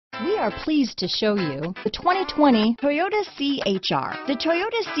We are pleased to show you the 2020 Toyota C-HR. The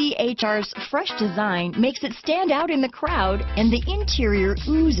Toyota C-HR's fresh design makes it stand out in the crowd, and the interior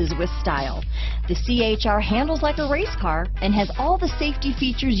oozes with style. The C-HR handles like a race car and has all the safety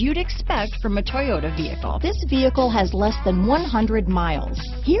features you'd expect from a Toyota vehicle. This vehicle has less than 100 miles.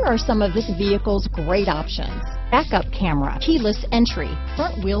 Here are some of this vehicle's great options: backup camera, keyless entry,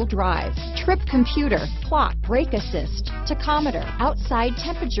 front wheel drive, trip computer, clock, brake assist, tachometer, outside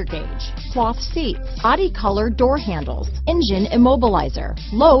temperature gauge, cloth seats, body color door handles, engine immobilizer,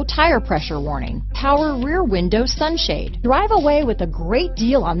 low tire pressure warning, power rear window sunshade. Drive away with a great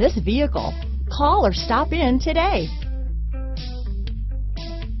deal on this vehicle. Call or stop in today.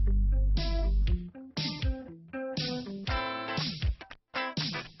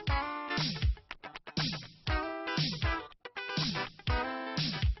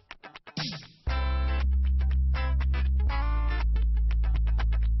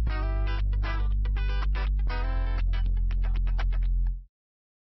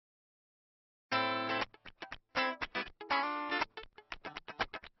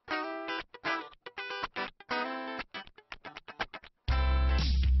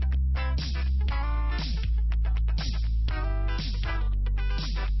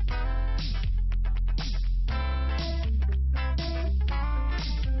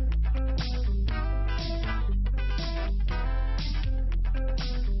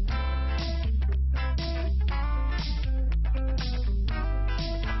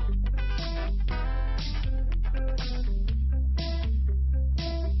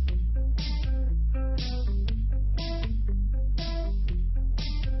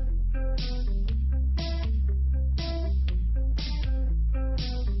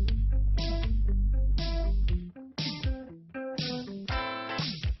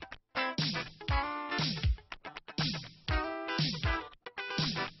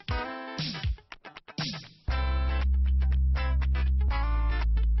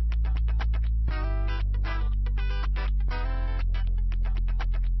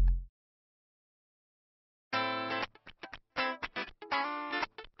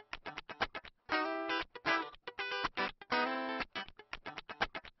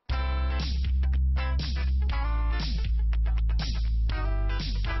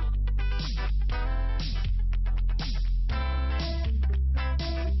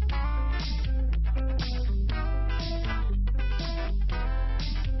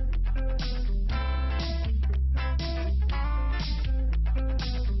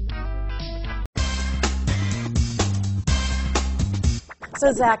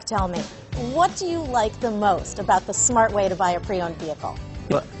 So Zach, tell me, what do you like the most about the smart way to buy a pre-owned vehicle?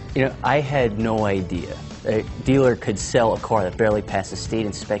 Well, I had no idea a dealer could sell a car that barely passed a state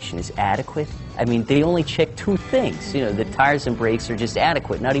inspection is adequate. I mean, they only check two things. The tires and brakes are just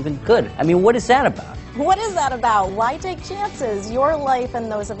adequate, not even good. I mean, what is that about? What is that about? Why take chances? Your life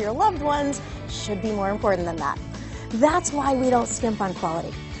and those of your loved ones should be more important than that. That's why we don't skimp on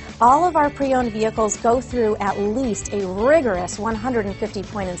quality. All of our pre-owned vehicles go through at least a rigorous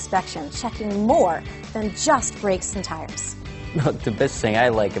 150-point inspection, checking more than just brakes and tires. The best thing I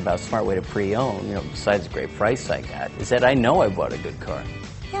like about Smart Way to Pre-Own, besides the great price I got, is that I know I bought a good car.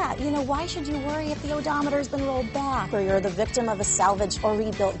 Yeah, why should you worry if the odometer's been rolled back, or you're the victim of a salvaged or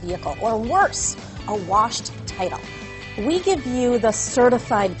rebuilt vehicle, or worse, a washed title? We give you the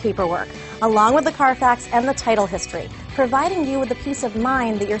certified paperwork, along with the Carfax and the title history, providing you with the peace of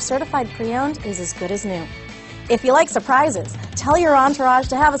mind that your certified pre-owned is as good as new. If you like surprises, tell your entourage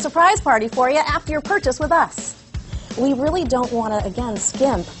to have a surprise party for you after your purchase with us. We really don't want to, again,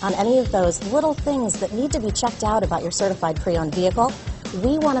 skimp on any of those little things that need to be checked out about your certified pre-owned vehicle.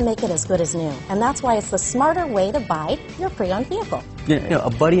 We want to make it as good as new, and that's why it's the smarter way to buy your pre-owned vehicle. A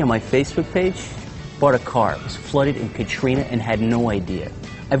buddy on my Facebook page bought a car. It was flooded in Katrina and had no idea.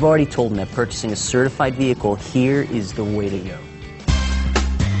 I've already told him that purchasing a certified vehicle here is the way to go.